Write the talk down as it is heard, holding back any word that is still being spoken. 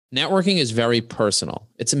Networking is very personal.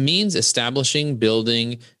 It's a means establishing,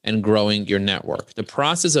 building, and growing your network. The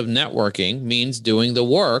process of networking means doing the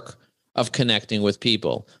work of connecting with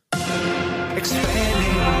people.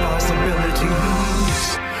 Expanding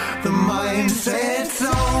possibilities, the mindset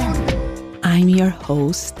zone. I'm your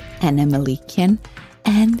host, Anna Melikian,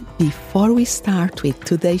 and before we start with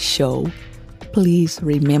today's show, please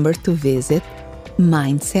remember to visit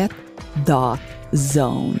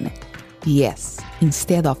mindset.zone. Yes,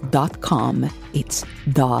 instead of .com, it's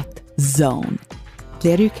 .zone.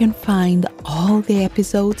 There you can find all the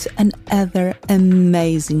episodes and other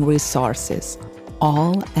amazing resources,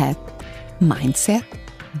 all at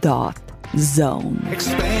mindset.zone.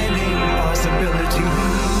 Expanding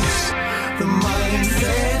possibilities, the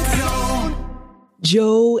mindset zone.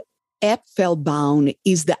 Joe Apfelbaum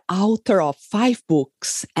is the author of 5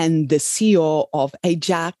 books and the CEO of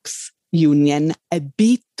Ajax Union, a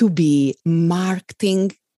B2B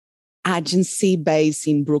marketing agency based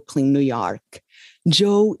in Brooklyn, New York.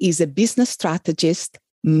 Joe is a business strategist,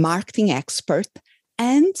 marketing expert,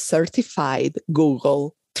 and certified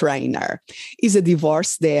Google trainer. He's a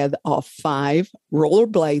divorced dad of 5,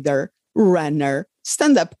 rollerblader, runner,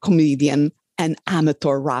 stand-up comedian, and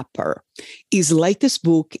amateur rapper. His latest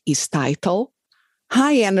book is titled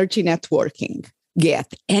High Energy Networking.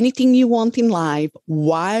 Get anything you want in life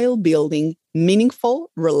while building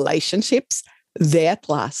meaningful relationships that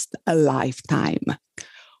last a lifetime.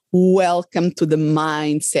 Welcome to the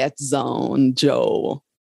Mindset Zone, Joe.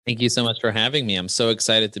 Thank you so much for having me. I'm so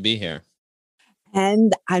excited to be here.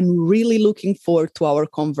 And I'm really looking forward to our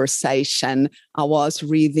conversation. I was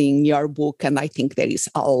reading your book, and I think there is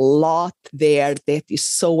a lot there that is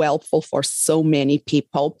so helpful for so many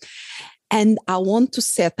people. And I want to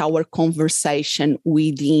set our conversation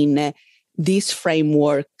within this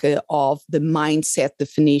framework of the mindset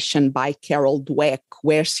definition by Carol Dweck,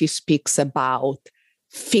 where she speaks about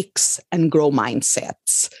fix and grow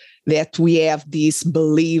mindsets. That we have these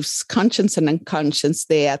beliefs, conscious and unconscious,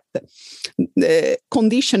 that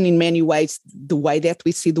condition in many ways the way that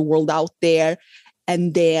we see the world out there.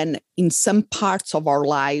 And then in some parts of our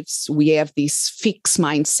lives, we have this fixed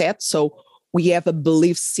mindset. So we have a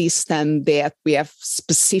belief system that we have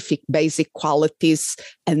specific basic qualities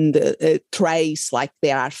and traits, like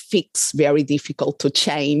they are fixed, very difficult to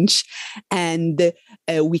change. And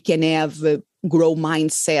we can have grow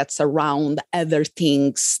mindsets around other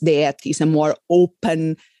things that is a more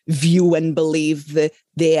open view and belief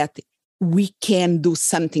that we can do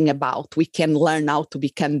something about. We can learn how to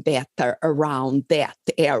become better around that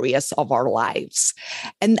areas of our lives.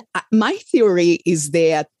 And my theory is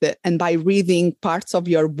that, and by reading parts of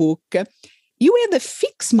your book, you had a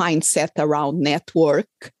fixed mindset around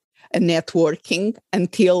networking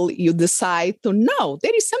until you decide to, no,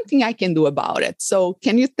 there is something I can do about it. So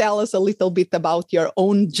can you tell us a little bit about your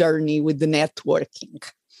own journey with the networking?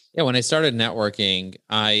 Yeah, when I started networking,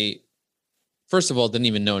 first of all, didn't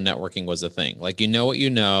even know networking was a thing. Like, you know what you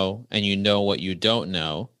know, and you know what you don't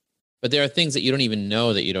know. But there are things that you don't even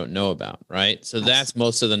know that you don't know about, right? So that's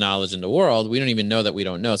most of the knowledge in the world. We don't even know that we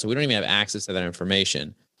don't know. So we don't even have access to that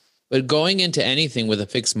information. But going into anything with a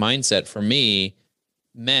fixed mindset for me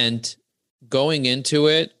meant going into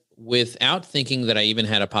it without thinking that I even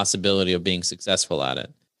had a possibility of being successful at it.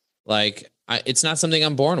 Like, it's not something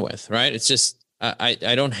I'm born with, right? It's just,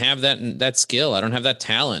 I don't have that skill. I don't have that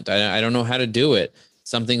talent. I don't know how to do it.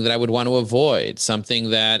 Something that I would want to avoid, something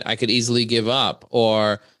that I could easily give up,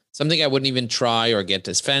 or something I wouldn't even try, or get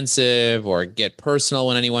defensive or get personal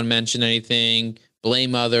when anyone mentioned anything,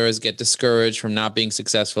 blame others, get discouraged from not being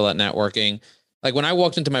successful at networking. Like, when I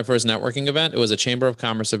walked into my first networking event, it was a Chamber of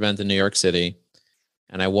Commerce event in New York City.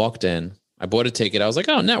 And I walked in, I bought a ticket. I was like,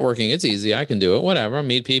 oh, networking, it's easy. I can do it. Whatever.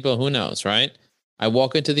 Meet people. Who knows? Right. I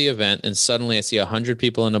walk into the event and suddenly I see 100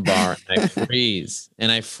 people in a bar and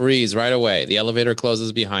I freeze right away. The elevator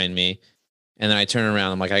closes behind me. And then I turn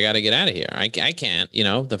around. I'm like, I got to get out of here. I can't,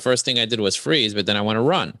 the first thing I did was freeze, but then I want to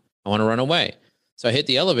run. I want to run away. So I hit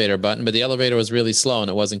the elevator button, but the elevator was really slow and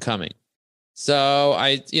it wasn't coming. So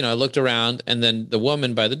I looked around, and then the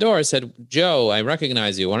woman by the door said, Joe, I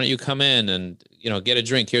recognize you. Why don't you come in and, get a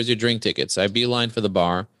drink? Here's your drink ticket. So I beeline for the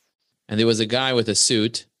bar, and there was a guy with a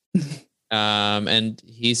suit. And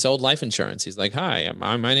he sold life insurance. He's like, hi,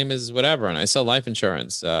 my name is whatever, and I sell life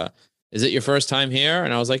insurance. Is it your first time here?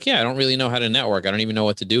 And I was like, yeah, I don't really know how to network. I don't even know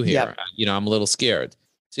what to do here. Yep. I'm a little scared.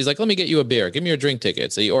 So he's like, let me get you a beer. Give me your drink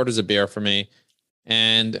ticket. So he orders a beer for me.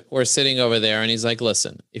 And we're sitting over there, and he's like,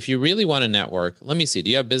 listen, if you really want to network, let me see.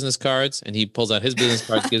 Do you have business cards? And he pulls out his business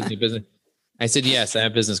cards, gives me business. I said, yes, I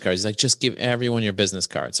have business cards. He's like, just give everyone your business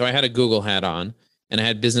card. So I had a Google hat on, and I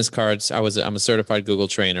had business cards. I'm a certified Google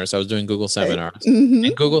trainer. So I was doing Google seminars Mm-hmm.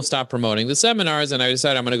 and Google stopped promoting the seminars. And I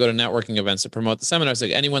decided I'm going to go to networking events to promote the seminars.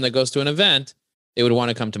 Like anyone that goes to an event, they would want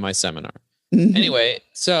to come to my seminar. Mm-hmm. Anyway,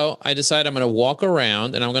 so I decided I'm going to walk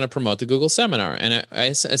around and I'm going to promote the Google seminar. And I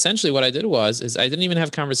essentially what I did is I didn't even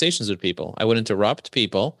have conversations with people. I would interrupt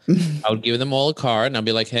people. I would give them all a card and I'll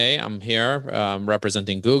be like, hey, I'm here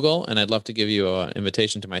representing Google and I'd love to give you an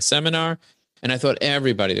invitation to my seminar. And I thought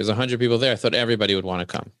there's 100 people there. I thought everybody would want to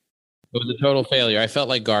come. It was a total failure. I felt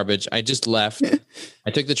like garbage. I just left.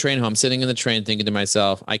 I took the train home, sitting in the train thinking to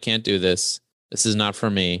myself, I can't do this. This is not for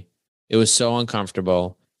me. It was so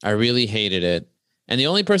uncomfortable. I really hated it. And the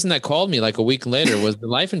only person that called me like a week later was the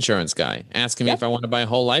life insurance guy asking me if I want to buy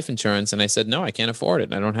whole life insurance. And I said, no, I can't afford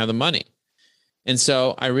it. I don't have the money. And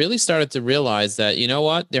so I really started to realize that, you know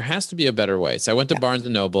what, there has to be a better way. So I went to Barnes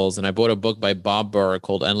and Nobles and I bought a book by Bob Burr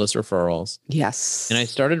called Endless Referrals. Yes. And I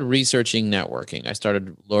started researching networking. I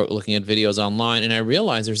started looking at videos online and I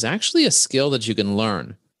realized there's actually a skill that you can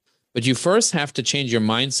learn. But you first have to change your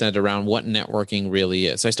mindset around what networking really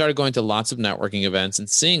is. So I started going to lots of networking events and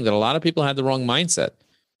seeing that a lot of people had the wrong mindset.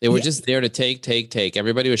 They were just there to take.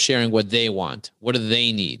 Everybody was sharing what they want. What do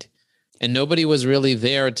they need? And nobody was really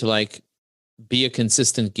there to like be a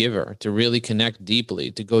consistent giver, to really connect deeply,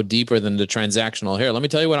 to go deeper than the transactional. Here, let me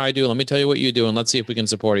tell you what I do. Let me tell you what you do. And let's see if we can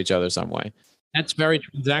support each other some way. That's very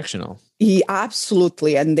transactional. Yeah,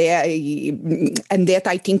 absolutely. And that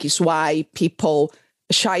I think is why people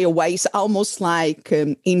shy away. It's almost like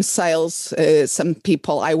in sales, some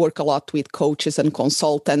people, I work a lot with coaches and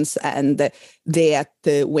consultants, and that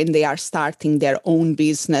when they are starting their own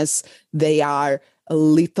business, they are a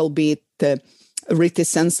little bit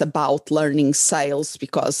reticent about learning sales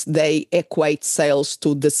because they equate sales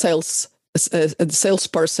to the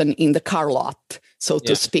salesperson in the car lot, so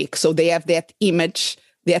to speak. So they have that image,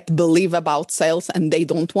 that belief about sales, and they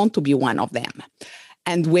don't want to be one of them.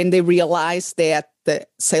 And when they realize that the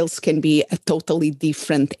sales can be a totally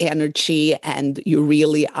different energy and you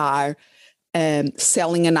really are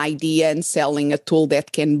selling an idea and selling a tool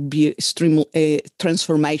that can be extremely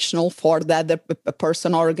transformational for the other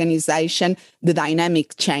person or organization, the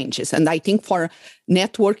dynamic changes. And I think for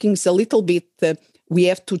networking, it's a little bit, we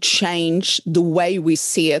have to change the way we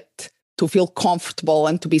see it to feel comfortable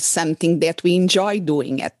and to be something that we enjoy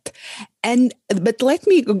doing it. But let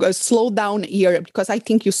me slow down here because I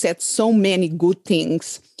think you said so many good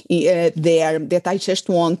things there that I just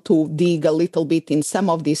want to dig a little bit in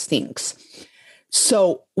some of these things.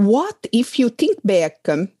 So what if you think back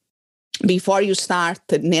before you start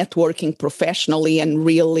networking professionally and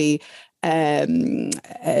really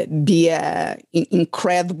be an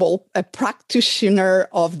incredible practitioner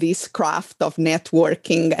of this craft of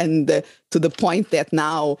networking, and to the point that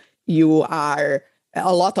now you are,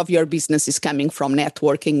 a lot of your business is coming from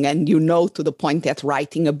networking, and to the point that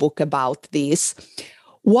writing a book about this.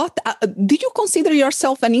 What did you consider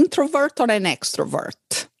yourself an introvert or an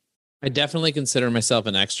extrovert? I definitely consider myself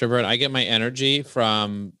an extrovert. I get my energy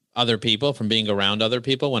from other people, from being around other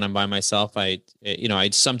people. When I'm by myself, I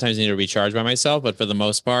sometimes need to recharge by myself, but for the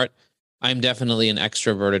most part, I'm definitely an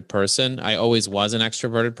extroverted person. I always was an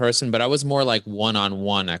extroverted person, but I was more like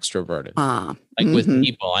one-on-one extroverted. With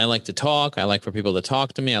people, I like to talk. I like for people to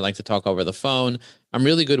talk to me. I like to talk over the phone. I'm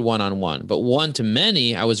really good one-on-one, but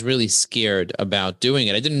one-to-many, I was really scared about doing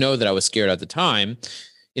it. I didn't know that I was scared at the time.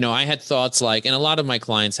 I had thoughts like, and a lot of my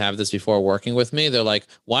clients have this before working with me. They're like,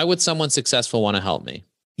 why would someone successful want to help me?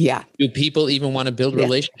 Yeah. Do people even want to build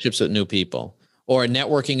relationships with new people? Or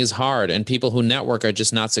networking is hard and people who network are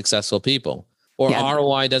just not successful people. Or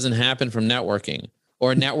ROI doesn't happen from networking.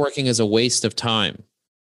 Or networking is a waste of time.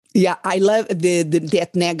 Yeah, I love that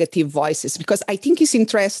negative voices because I think it's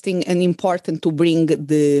interesting and important to bring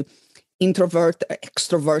the introvert,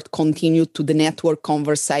 extrovert continue to the network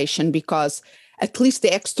conversation, because at least the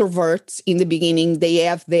extroverts in the beginning, they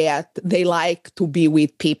have that, they like to be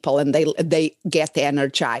with people and they get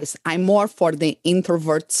energized. I'm more for the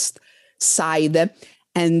introverts side.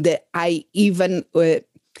 And I even,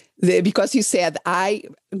 because you said I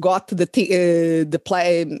got the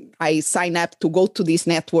play, I signed up to go to this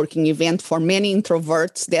networking event. For many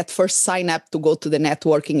introverts, that first sign up to go to the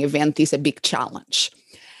networking event is a big challenge.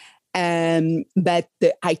 But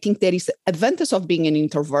I think there is advantage of being an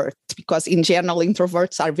introvert because in general,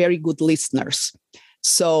 introverts are very good listeners.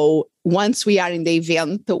 So once we are in the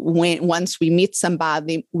event, once we meet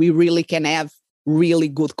somebody, we really can have really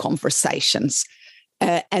good conversations.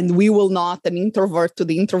 And we will not, an introvert to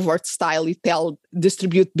the introvert style,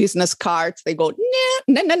 distribute business cards. They go,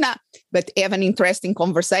 no. But have an interesting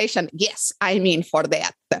conversation. Yes, I'm in for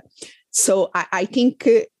that. So I think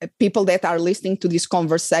people that are listening to this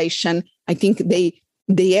conversation, I think they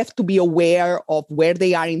have to be aware of where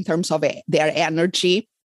they are in terms of their energy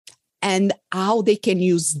and how they can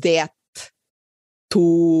use that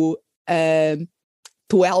to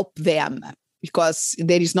help them. Because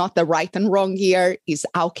there is not the right and wrong here, is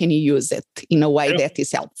how can you use it in a way that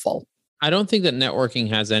is helpful? I don't think that networking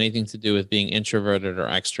has anything to do with being introverted or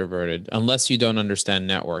extroverted unless you don't understand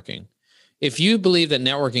networking. If you believe that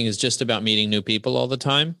networking is just about meeting new people all the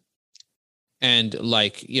time and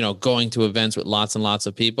like, going to events with lots and lots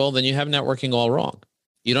of people, then you have networking all wrong.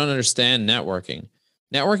 You don't understand networking.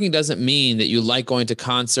 Networking doesn't mean that you like going to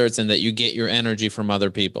concerts and that you get your energy from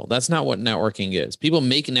other people. That's not what networking is. People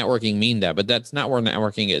make networking mean that, but that's not where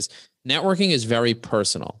networking is. Networking is very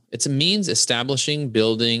personal. It's a means establishing,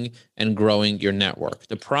 building, and growing your network.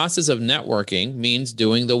 The process of networking means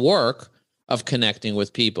doing the work of connecting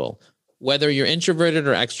with people. Whether you're introverted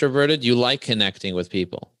or extroverted, you like connecting with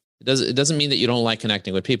people. It doesn't mean that you don't like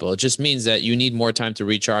connecting with people. It just means that you need more time to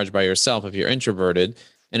recharge by yourself if you're introverted.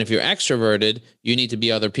 And if you're extroverted, you need to be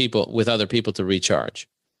with other people to recharge.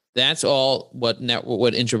 That's all what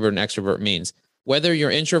introvert and extrovert means. Whether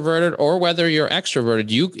you're introverted or whether you're extroverted,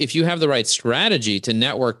 if you have the right strategy to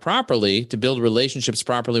network properly, to build relationships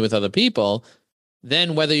properly with other people,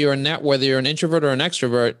 then whether you're an introvert or an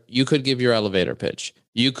extrovert, you could give your elevator pitch.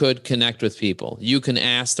 You could connect with people. You can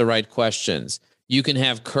ask the right questions. You can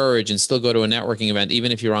have courage and still go to a networking event,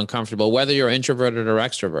 even if you're uncomfortable, whether you're introverted or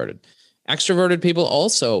extroverted. Extroverted people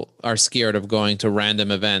also are scared of going to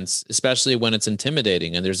random events, especially when it's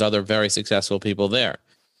intimidating and there's other very successful people there.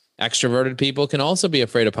 Extroverted people can also be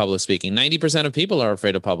afraid of public speaking. 90% of people are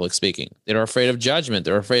afraid of public speaking. They're afraid of judgment.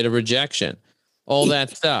 They're afraid of rejection, all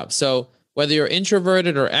that stuff. So whether you're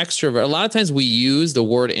introverted or extrovert, a lot of times we use the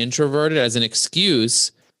word introverted as an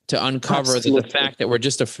excuse to uncover the fact that we're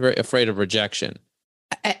just afraid of rejection.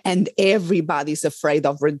 And everybody's afraid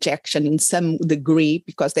of rejection in some degree,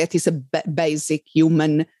 because that is a basic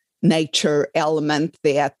human nature element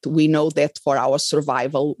that we know that for our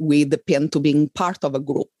survival, we depend to being part of a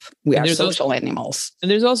group. We are social animals.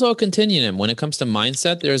 And there's also a continuum when it comes to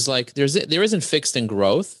mindset. There isn't fixed in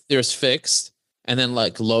growth. There's fixed and then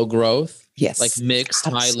like low growth. Yes. Like mixed,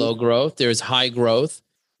 absolutely. high, low growth. There's high growth.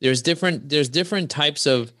 There's different types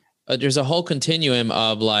of, there's a whole continuum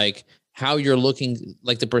of like how you're looking,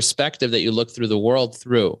 like the perspective that you look through the world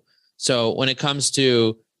through. So when it comes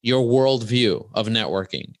to your worldview of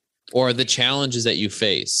networking, or the challenges that you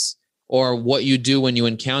face, or what you do when you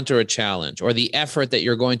encounter a challenge, or the effort that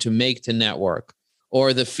you're going to make to network,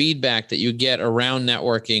 or the feedback that you get around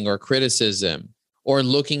networking or criticism, or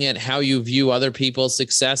looking at how you view other people's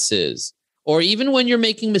successes, or even when you're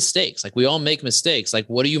making mistakes. Like we all make mistakes. Like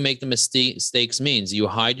what do you make the mistakes mean? Do you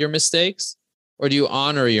hide your mistakes or do you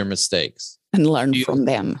honor your mistakes? And learn from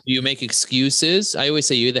them. Do you make excuses? I always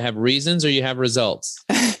say you either have reasons or you have results.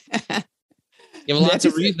 You have lots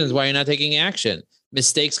of reasons why you're not taking action.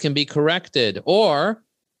 Mistakes can be corrected, or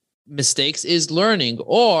mistakes is learning,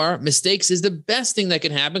 or mistakes is the best thing that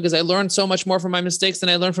can happen because I learned so much more from my mistakes than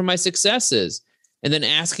I learned from my successes. And then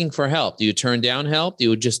asking for help. Do you turn down help? Do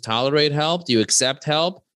you just tolerate help? Do you accept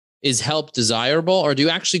help? Is help desirable? Or do you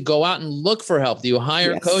actually go out and look for help? Do you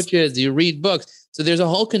hire coaches? Do you read books? So there's a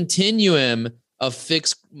whole continuum of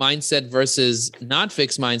fixed mindset versus not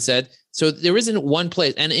fixed mindset. So there isn't one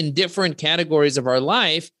place. And in different categories of our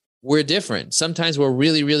life, we're different. Sometimes we're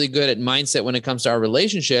really, really good at mindset when it comes to our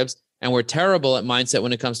relationships, and we're terrible at mindset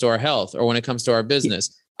when it comes to our health or when it comes to our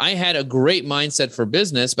business. I had a great mindset for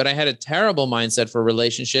business, but I had a terrible mindset for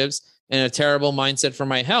relationships and a terrible mindset for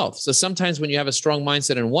my health. So sometimes when you have a strong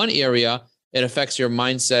mindset in one area, it affects your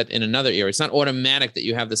mindset in another area. It's not automatic that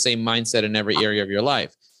you have the same mindset in every area of your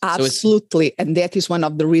life. Absolutely. And that is one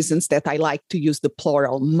of the reasons that I like to use the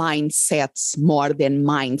plural mindsets more than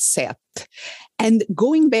mindset. And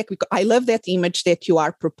going back, I love that image that you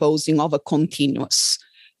are proposing of a continuous.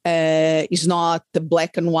 It's not the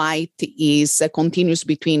black and white, is a continuous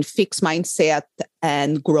between fixed mindset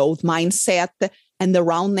and growth mindset. And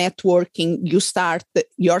around networking, you start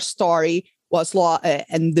your story was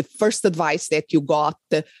and the first advice that you got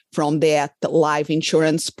from that life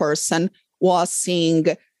insurance person was seeing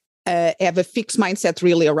have a fixed mindset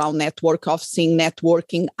really around network, of seeing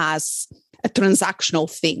networking as a transactional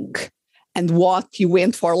thing. And what you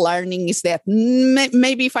went for learning is that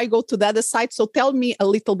maybe if I go to the other side. So tell me a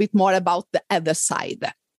little bit more about the other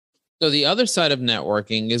side. So the other side of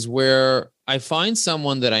networking is where I find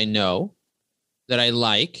someone that I know, that I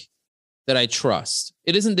like, that I trust.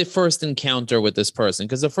 It isn't the first encounter with this person,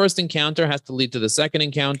 because the first encounter has to lead to the second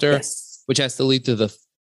encounter, which has to lead to the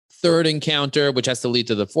third encounter, which has to lead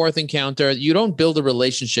to the fourth encounter. You don't build a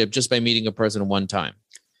relationship just by meeting a person one time.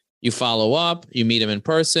 You follow up, you meet him in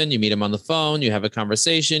person, you meet him on the phone, you have a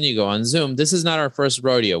conversation, you go on Zoom. This is not our first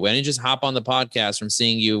rodeo. We didn't just hop on the podcast from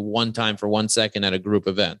seeing you one time for 1 second at a group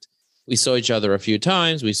event. We saw each other a few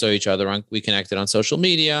times. We saw each other we connected on social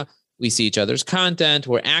media. We see each other's content.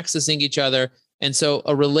 We're accessing each other. And so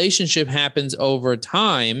a relationship happens over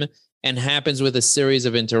time and happens with a series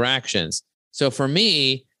of interactions. So for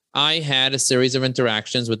me, I had a series of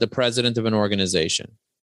interactions with the president of an organization.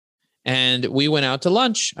 And we went out to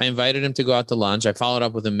lunch. I invited him to go out to lunch. I followed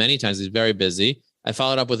up with him many times. He's very busy. I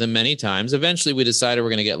followed up with him many times. Eventually, we decided we're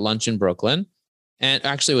going to get lunch in Brooklyn. And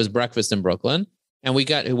actually, it was breakfast in Brooklyn. And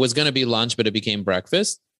it was going to be lunch, but it became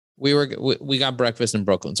breakfast. We got breakfast in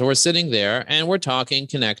Brooklyn. So we're sitting there and we're talking,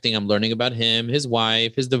 connecting. I'm learning about him, his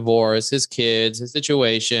wife, his divorce, his kids, his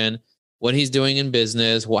situation, what he's doing in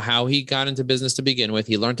business, how he got into business to begin with.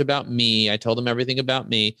 He learned about me. I told him everything about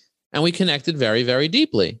me. And we connected very, very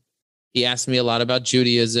deeply. He asked me a lot about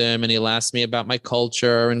Judaism, and he asked me about my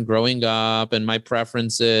culture and growing up and my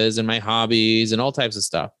preferences and my hobbies and all types of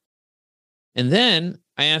stuff. And then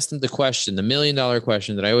I asked him the million-dollar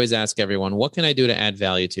question that I always ask everyone: what can I do to add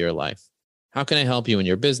value to your life? How can I help you in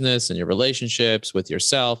your business and your relationships with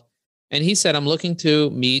yourself? And he said, I'm looking to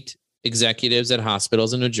meet executives at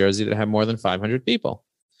hospitals in New Jersey that have more than 500 people.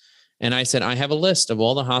 And I said, I have a list of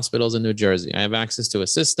all the hospitals in New Jersey. I have access to a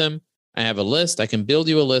system. I have a list. I can build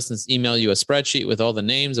you a list and email you a spreadsheet with all the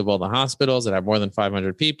names of all the hospitals that have more than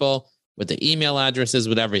 500 people, with the email addresses,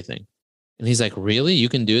 with everything. And he's like, really? You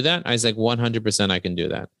can do that? I was like, 100% I can do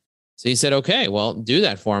that. So he said, okay, well, do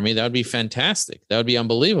that for me. That would be fantastic. That would be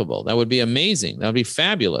unbelievable. That would be amazing. That would be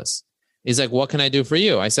fabulous. He's like, what can I do for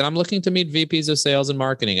you? I said, I'm looking to meet VPs of sales and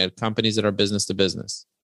marketing at companies that are business to business.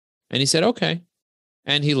 And he said, okay.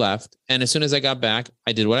 And he left. And as soon as I got back,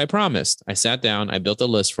 I did what I promised. I sat down, I built a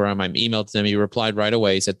list for him. I emailed him. He replied right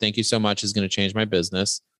away. He said, thank you so much. It's going to change my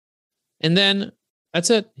business. And then that's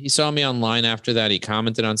it. He saw me online after that. He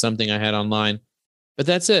commented on something I had online, but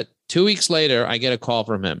that's it. 2 weeks later, I get a call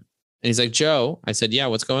from him. And he's like, Joe, I said, yeah,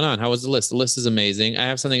 what's going on? How was the list? The list is amazing. I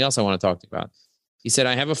have something else I want to talk to you about. He said,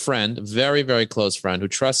 I have a friend, very, very close friend, who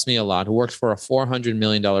trusts me a lot, who works for a $400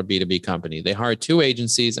 million B2B company. They hired 2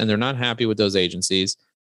 agencies and they're not happy with those agencies.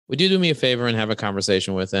 Would you do me a favor and have a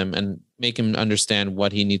conversation with him and make him understand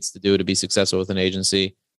what he needs to do to be successful with an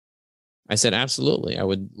agency? I said, absolutely. I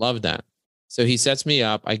would love that. So he sets me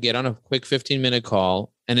up. I get on a quick 15-minute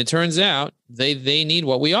call, and it turns out they need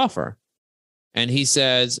what we offer. And he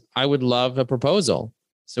says, I would love a proposal.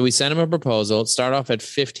 So we sent him a proposal. Start off at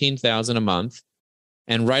 $15,000 a month.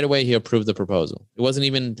 And right away, he approved the proposal. It wasn't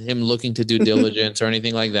even him looking to do diligence or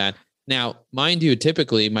anything like that. Now, mind you,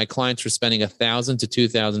 typically my clients were spending $1,000 to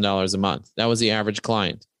 $2,000 a month. That was the average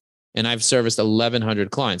client. And I've serviced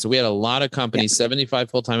 1,100 clients. So we had a lot of companies, 75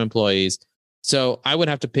 full-time employees. So I would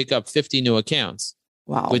have to pick up 50 new accounts.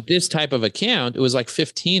 Wow. With this type of account, it was like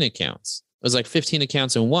 15 accounts. It was like 15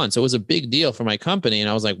 accounts in one. So it was a big deal for my company. And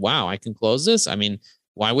I was like, wow, I can close this? I mean,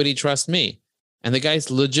 why would he trust me? And the guy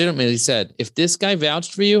legitimately said, if this guy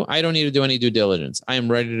vouched for you, I don't need to do any due diligence. I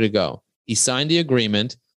am ready to go. He signed the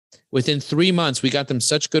agreement. Within 3 months, we got them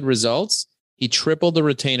such good results. He tripled the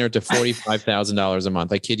retainer to $45,000 a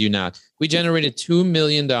month. I kid you not. We generated $2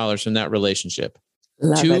 million from that relationship.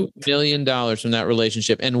 $2 million from that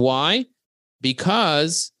relationship. And why?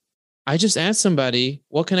 Because I just asked somebody,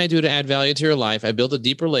 what can I do to add value to your life? I built a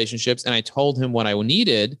deep relationships and I told him what I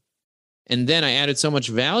needed. And then I added so much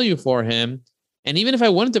value for him. And even if I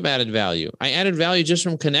wouldn't have added value, I added value just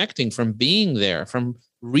from connecting, from being there, from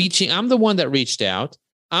reaching. I'm the one that reached out.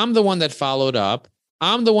 I'm the one that followed up.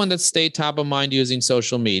 I'm the one that stayed top of mind using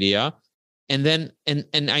social media. And then,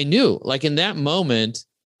 and I knew, like in that moment,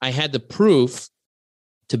 I had the proof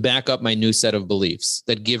to back up my new set of beliefs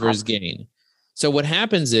that givers gain. So what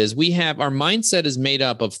happens is our mindset is made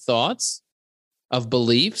up of thoughts, of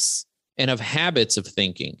beliefs, and of habits of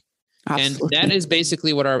thinking. Absolutely. And that is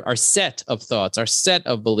basically what our set of thoughts, our set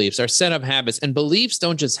of beliefs, our set of habits. And beliefs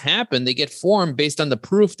don't just happen. They get formed based on the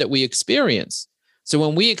proof that we experience. So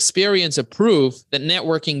when we experience a proof that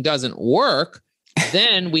networking doesn't work,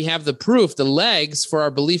 then we have the proof, the legs for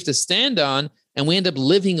our belief to stand on, and we end up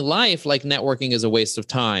living life like networking is a waste of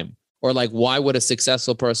time. Or like, why would a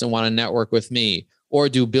successful person want to network with me? Or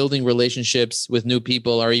do building relationships with new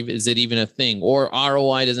people, or is it even a thing? Or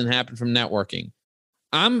ROI doesn't happen from networking.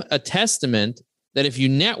 I'm a testament that if you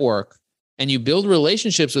network and you build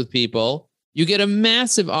relationships with people, you get a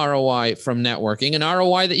massive ROI from networking, an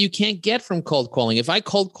ROI that you can't get from cold calling. If I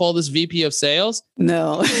cold call this VP of sales,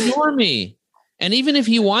 no, ignore me. And even if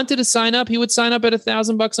he wanted to sign up, he would sign up at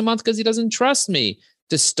 $1,000 a month because he doesn't trust me.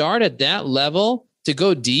 To start at that level, to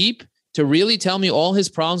go deep, to really tell me all his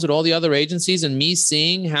problems with all the other agencies and me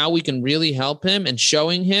seeing how we can really help him and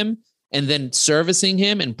showing him and then servicing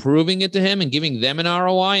him and proving it to him and giving them an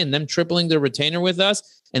ROI and them tripling their retainer with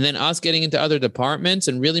us and then us getting into other departments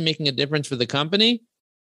and really making a difference for the company.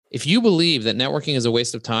 If you believe that networking is a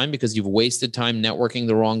waste of time because you've wasted time networking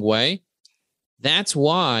the wrong way, that's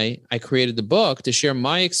why I created the book, to share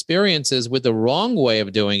my experiences with the wrong way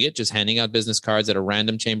of doing it, just handing out business cards at a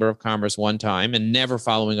random chamber of commerce one time and never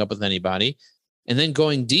following up with anybody. And then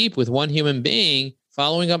going deep with one human being,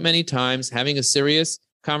 following up many times, having a serious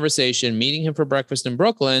conversation, meeting him for breakfast in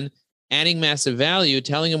Brooklyn, adding massive value,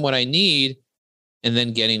 telling him what I need, and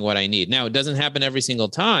then getting what I need. Now, it doesn't happen every single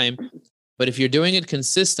time, but if you're doing it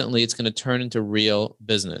consistently, it's going to turn into real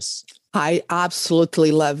business. I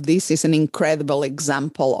absolutely love this. It's an incredible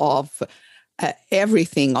example of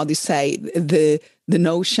everything. How do you say, the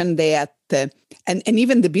notion that, and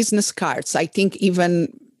even the business cards, I think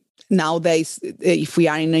even nowadays, if we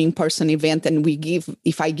are in an in-person event and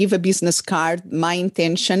if I give a business card, my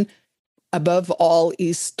intention above all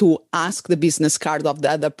is to ask the business card of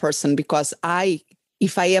the other person, because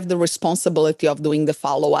if I have the responsibility of doing the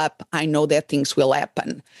follow-up, I know that things will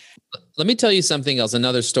happen. Let me tell you something else,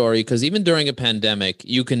 another story, because even during a pandemic,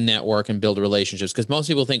 you can network and build relationships, because most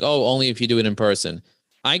people think, oh, only if you do it in person.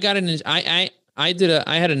 I had a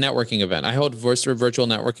networking event. I hold virtual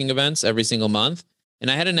networking events every single month. And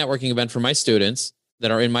I had a networking event for my students that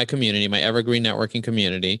are in my community, my evergreen networking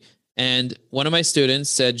community. And one of my students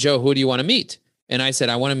said, Joe, who do you want to meet? And I said,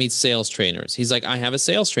 I want to meet sales trainers. He's like, I have a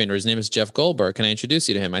sales trainer. His name is Jeff Goldberg. Can I introduce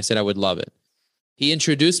you to him? I said, I would love it. He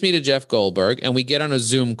introduced me to Jeff Goldberg, and we get on a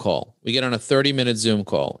Zoom call. We get on a 30-minute Zoom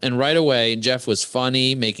call. And right away, Jeff was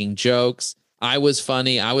funny, making jokes. I was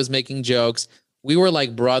funny. I was making jokes. We were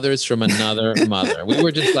like brothers from another mother. We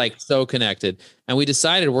were just like so connected. And we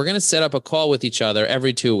decided we're going to set up a call with each other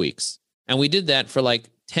every 2 weeks. And we did that for like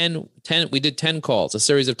 10, we did 10 calls, a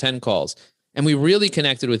series of 10 calls. And we really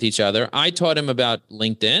connected with each other. I taught him about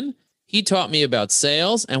LinkedIn. He taught me about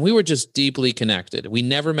sales, and we were just deeply connected. We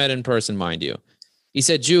never met in person, mind you. He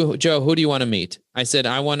said, Joe, who do you want to meet? I said,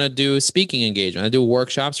 I want to do speaking engagement. I do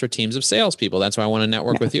workshops for teams of salespeople. That's why I want to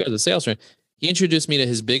network with you as a sales trainer. He introduced me to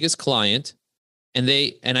his biggest client, and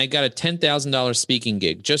I got a $10,000 speaking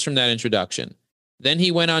gig just from that introduction. Then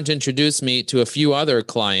he went on to introduce me to a few other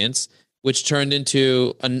clients, which turned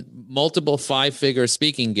into multiple 5-figure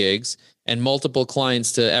speaking gigs and multiple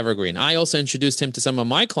clients to Evergreen. I also introduced him to some of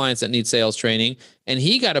my clients that need sales training, and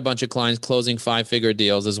he got a bunch of clients closing 5-figure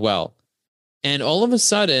deals as well. And all of a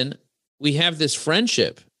sudden, we have this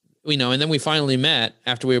friendship, and then we finally met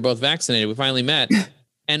after we were both vaccinated. We finally met,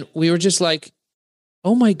 and we were just like,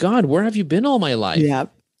 oh my God, where have you been all my life? Yeah.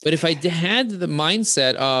 But if I had the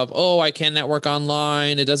mindset of, oh, I can't network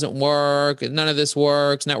online, it doesn't work, none of this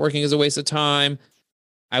works, networking is a waste of time,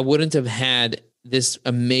 I wouldn't have had this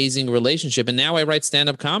amazing relationship. And now I write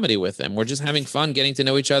stand-up comedy with them. We're just having fun getting to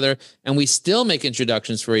know each other, and we still make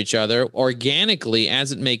introductions for each other organically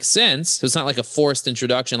as it makes sense. So it's not like a forced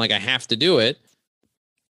introduction, like I have to do it.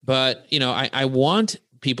 But, I want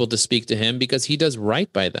people to speak to him because he does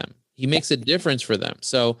right by them. He makes a difference for them.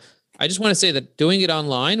 So I just want to say that doing it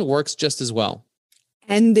online works just as well.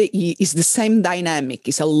 And it's the same dynamic.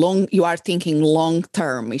 You are thinking long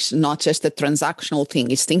term. It's not just a transactional thing.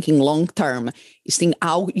 It's thinking long term. It's thinking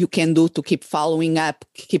how you can do to keep following up,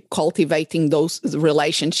 keep cultivating those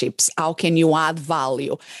relationships. How can you add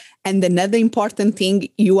value? And another important thing,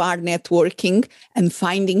 you are networking and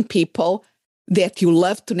finding people that you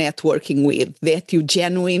love to networking with, that you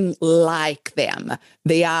genuinely like them.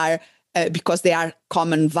 They are because they are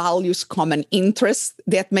common values, common interests,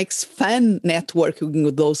 that makes fun networking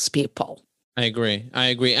with those people. I agree.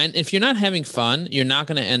 And if you're not having fun, you're not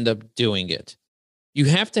going to end up doing it. You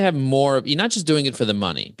have to have more. You're not just doing it for the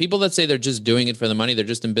money. People that say they're just doing it for the money, they're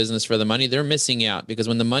just in business for the money, they're missing out, because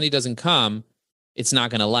when the money doesn't come, it's not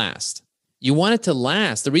going to last. You want it to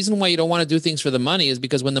last. The reason why you don't want to do things for the money is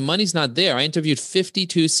because when the money's not there, I interviewed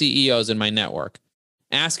 52 CEOs in my network,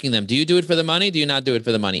 asking them, do you do it for the money? Do you not do it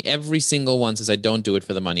for the money? Every single one says, I don't do it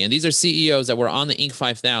for the money. And these are CEOs that were on the Inc.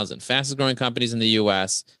 5000, fastest growing companies in the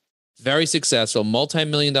US, very successful,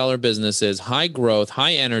 multi-million-dollar businesses, high growth,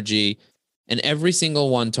 high energy. And every single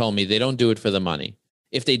one told me they don't do it for the money.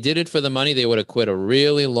 If they did it for the money, they would have quit a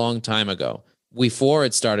really long time ago, before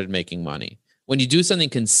it started making money. When you do something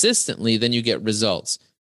consistently, then you get results.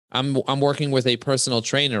 I'm working with a personal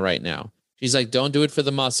trainer right now. She's like, don't do it for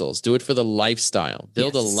the muscles. Do it for the lifestyle.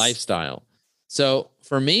 Build a lifestyle. So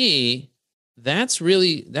for me, that's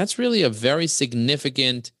really a very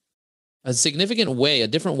significant way, a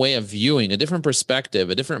different way of viewing, a different perspective,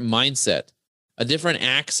 a different mindset, a different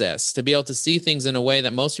access to be able to see things in a way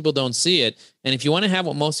that most people don't see it. And if you want to have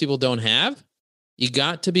what most people don't have, you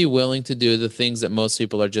got to be willing to do the things that most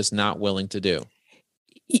people are just not willing to do.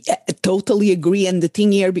 Yeah, I totally agree. And the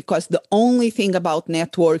thing here, because the only thing about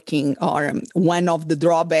networking, or one of the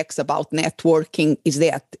drawbacks about networking, is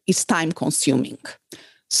that it's time consuming.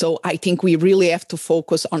 So I think we really have to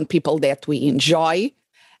focus on people that we enjoy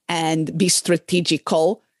and be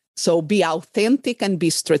strategical. So be authentic and be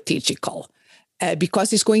strategical,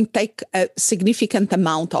 because it's going to take a significant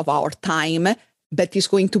amount of our time, but it's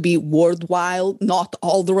going to be worthwhile. Not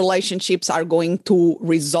all the relationships are going to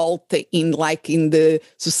result in the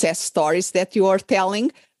success stories that you are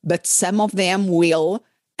telling, but some of them will,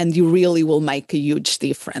 and you really will make a huge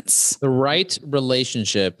difference. The right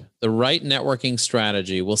relationship, the right networking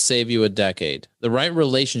strategy will save you a decade. The right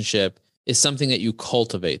relationship is something that you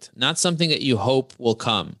cultivate, not something that you hope will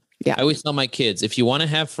come. Yeah. I always tell my kids, if you want to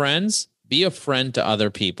have friends, be a friend to other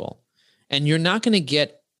people. And you're not going to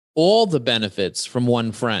get all the benefits from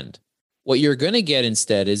one friend. What you're going to get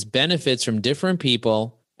instead is benefits from different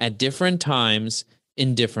people at different times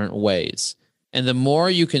in different ways. And the more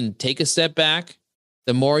you can take a step back,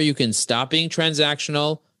 the more you can stop being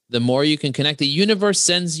transactional, the more you can connect. The universe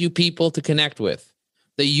sends you people to connect with.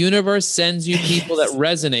 The universe sends you people that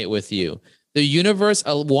resonate with you. The universe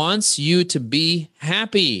wants you to be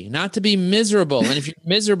happy, not to be miserable. And if you're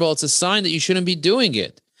miserable, it's a sign that you shouldn't be doing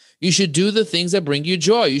it. You should do the things that bring you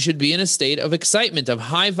joy. You should be in a state of excitement, of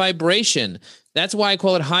high vibration. That's why I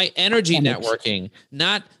call it high energy networking,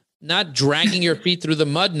 not dragging your feet through the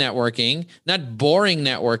mud networking, not boring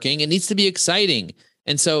networking. It needs to be exciting.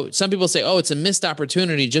 And so some people say, oh, it's a missed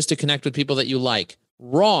opportunity just to connect with people that you like.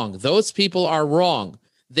 Wrong. Those people are wrong.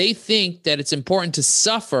 They think that it's important to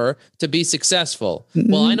suffer to be successful.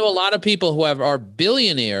 Mm-hmm. Well, I know a lot of people who are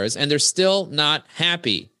billionaires and they're still not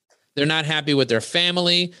happy. They're not happy with their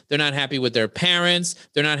family. They're not happy with their parents.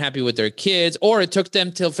 They're not happy with their kids. Or it took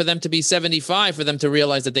them for them to be 75 for them to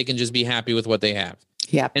realize that they can just be happy with what they have.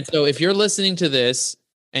 Yeah. And so if you're listening to this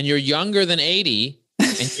and you're younger than 80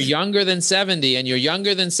 and you're younger than 70 and you're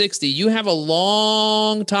younger than 60, you have a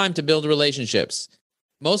long time to build relationships.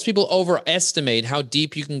 Most people overestimate how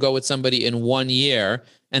deep you can go with somebody in 1 year,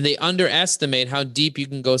 and they underestimate how deep you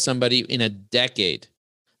can go somebody in a decade.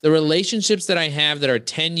 The relationships that I have that are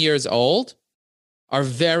 10 years old are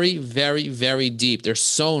very, very, very deep. They're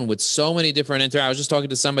sown with so many different interactions. I was just talking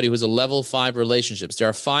to somebody who's a level 5 relationships. There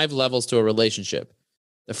are 5 levels to a relationship.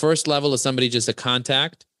 The first level is somebody just a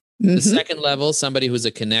contact. Mm-hmm. The second level, somebody who's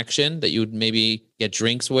a connection that you would maybe get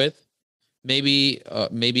drinks with, maybe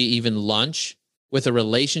even lunch. With a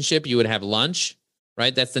relationship, you would have lunch,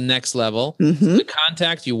 right? That's the next level. Mm-hmm. So the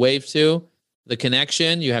contact you wave to, the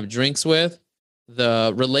connection you have drinks with,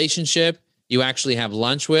 the relationship you actually have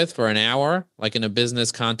lunch with for an hour, like in a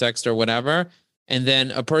business context or whatever. And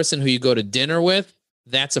then a person who you go to dinner with,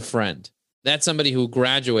 that's a friend. That's somebody who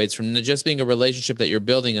graduates from just being a relationship that you're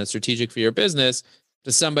building and strategic for your business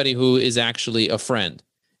to somebody who is actually a friend.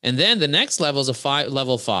 And then the next level is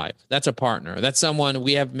level 5. That's a partner. That's someone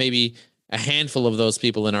we have maybe a handful of those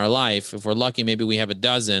people in our life. If we're lucky, maybe we have a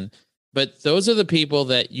dozen. But those are the people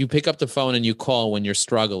that you pick up the phone and you call when you're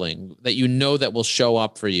struggling, that you know that will show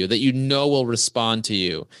up for you, that you know will respond to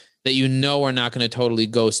you, that you know are not going to totally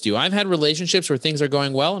ghost you. I've had relationships where things are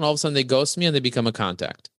going well and all of a sudden they ghost me and they become a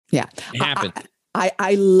contact. Yeah. It happens.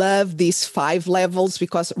 I love these 5 levels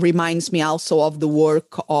because it reminds me also of the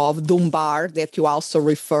work of Dunbar that you also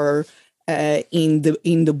refer in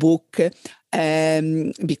the book.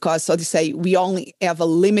 Because, so to say, we only have a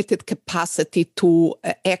limited capacity to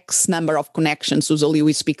X number of connections. Usually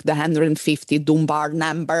we speak the 150 Dunbar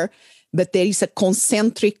number, but there is a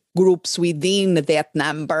concentric groups within that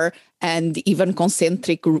number and even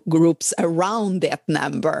concentric groups around that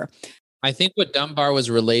number. I think what Dunbar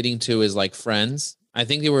was relating to is like friends. I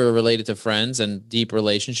think they were related to friends and deep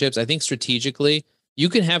relationships. I think strategically, you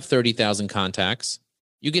can have 30,000 contacts.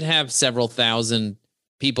 You could have several thousand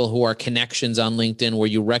people who are connections on LinkedIn where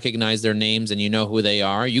you recognize their names and you know who they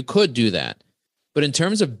are. You could do that. But in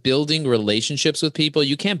terms of building relationships with people,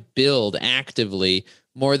 you can't build actively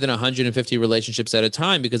more than 150 relationships at a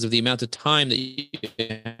time because of the amount of time that you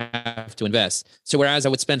have to invest. So whereas I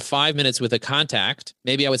would spend 5 minutes with a contact,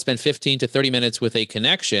 maybe I would spend 15 to 30 minutes with a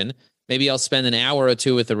connection. Maybe I'll spend an hour or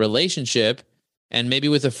two with a relationship. And maybe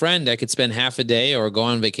with a friend, I could spend half a day or go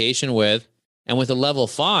on vacation with. And with a level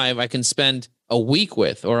 5, I can spend a week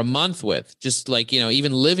with or a month with, just like,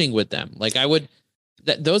 even living with them. Like I would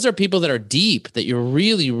those are people that are deep, that you're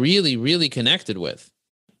really, really, really connected with.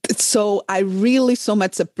 So I really so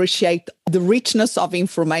much appreciate the richness of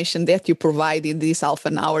information that you provide in this half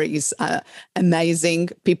an hour is amazing.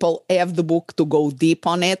 People have the book to go deep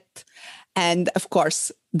on it. And of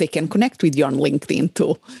course, they can connect with you on LinkedIn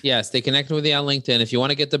too. Yes, they connect with you on LinkedIn. If you want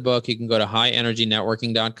to get the book, you can go to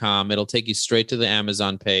highenergynetworking.com. It'll take you straight to the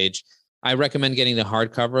Amazon page. I recommend getting the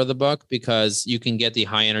hardcover of the book because you can get the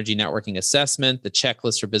high energy networking assessment, the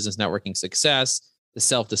checklist for business networking success, the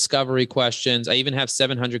self-discovery questions. I even have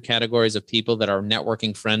 700 categories of people that are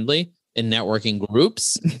networking friendly in networking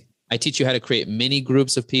groups. I teach you how to create mini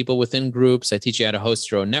groups of people within groups. I teach you how to host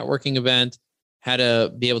your own networking event, how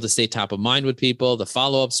to be able to stay top of mind with people, the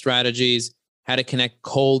follow-up strategies, how to connect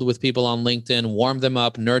cold with people on LinkedIn, warm them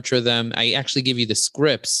up, nurture them. I actually give you the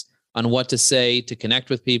scripts on what to say to connect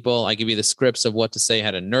with people. I give you the scripts of what to say,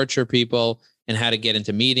 how to nurture people, and how to get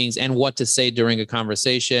into meetings, and what to say during a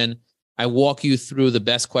conversation. I walk you through the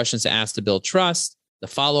best questions to ask to build trust, the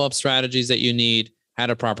follow-up strategies that you need, how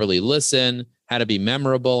to properly listen, how to be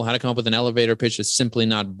memorable, how to come up with an elevator pitch that's simply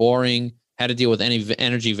not boring, how to deal with any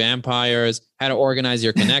energy vampires, how to organize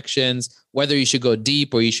your connections, whether you should go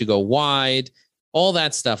deep or you should go wide, all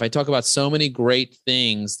that stuff. I talk about so many great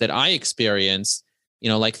things that I experienced,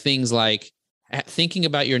 like things like thinking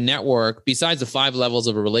about your network besides the 5 levels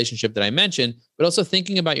of a relationship that I mentioned, but also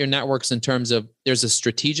thinking about your networks in terms of there's a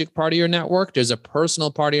strategic part of your network, there's a personal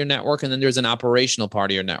part of your network, and then there's an operational part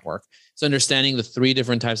of your network. So understanding the 3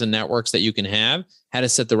 different types of networks that you can have, how to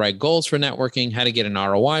set the right goals for networking, how to get an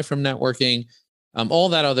ROI from networking, all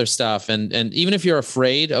that other stuff. And even if you're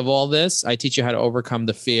afraid of all this, I teach you how to overcome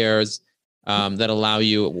the fears that allow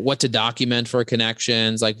you what to document for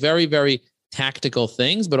connections, like very, very tactical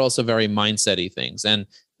things, but also very mindset-y things. And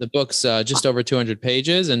the book's just over 200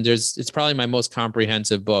 pages, and it's probably my most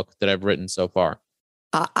comprehensive book that I've written so far.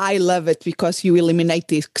 I love it because you eliminate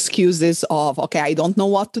the excuses of, okay, I don't know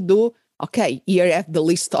what to do. Okay, here you have the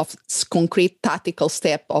list of concrete tactical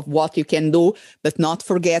steps of what you can do, but not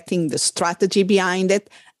forgetting the strategy behind it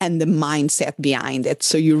and the mindset behind it.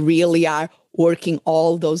 So you really are working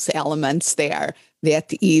all those elements there.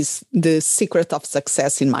 That is the secret of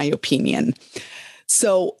success, in my opinion.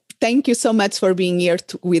 So thank you so much for being here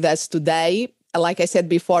with us today. Like I said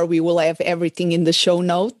before, we will have everything in the show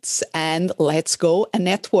notes, and let's go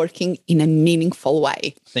networking in a meaningful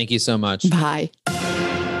way. Thank you so much. Bye.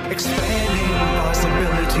 Expanding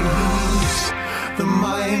possibilities, the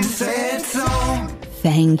mindset zone.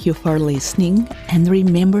 Thank you for listening, and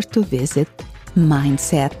remember to visit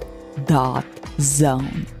mindset.zone.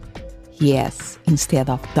 Yes, instead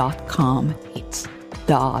of .com, it's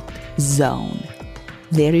 .zone.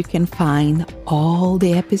 There you can find all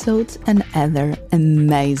the episodes and other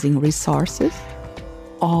amazing resources,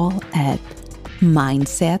 all at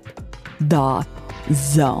mindset.zone.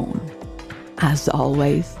 As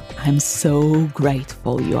always, I'm so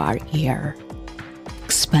grateful you are here.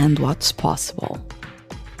 Expand what's possible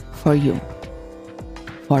for you,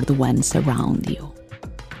 for the ones around you,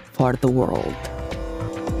 for the world.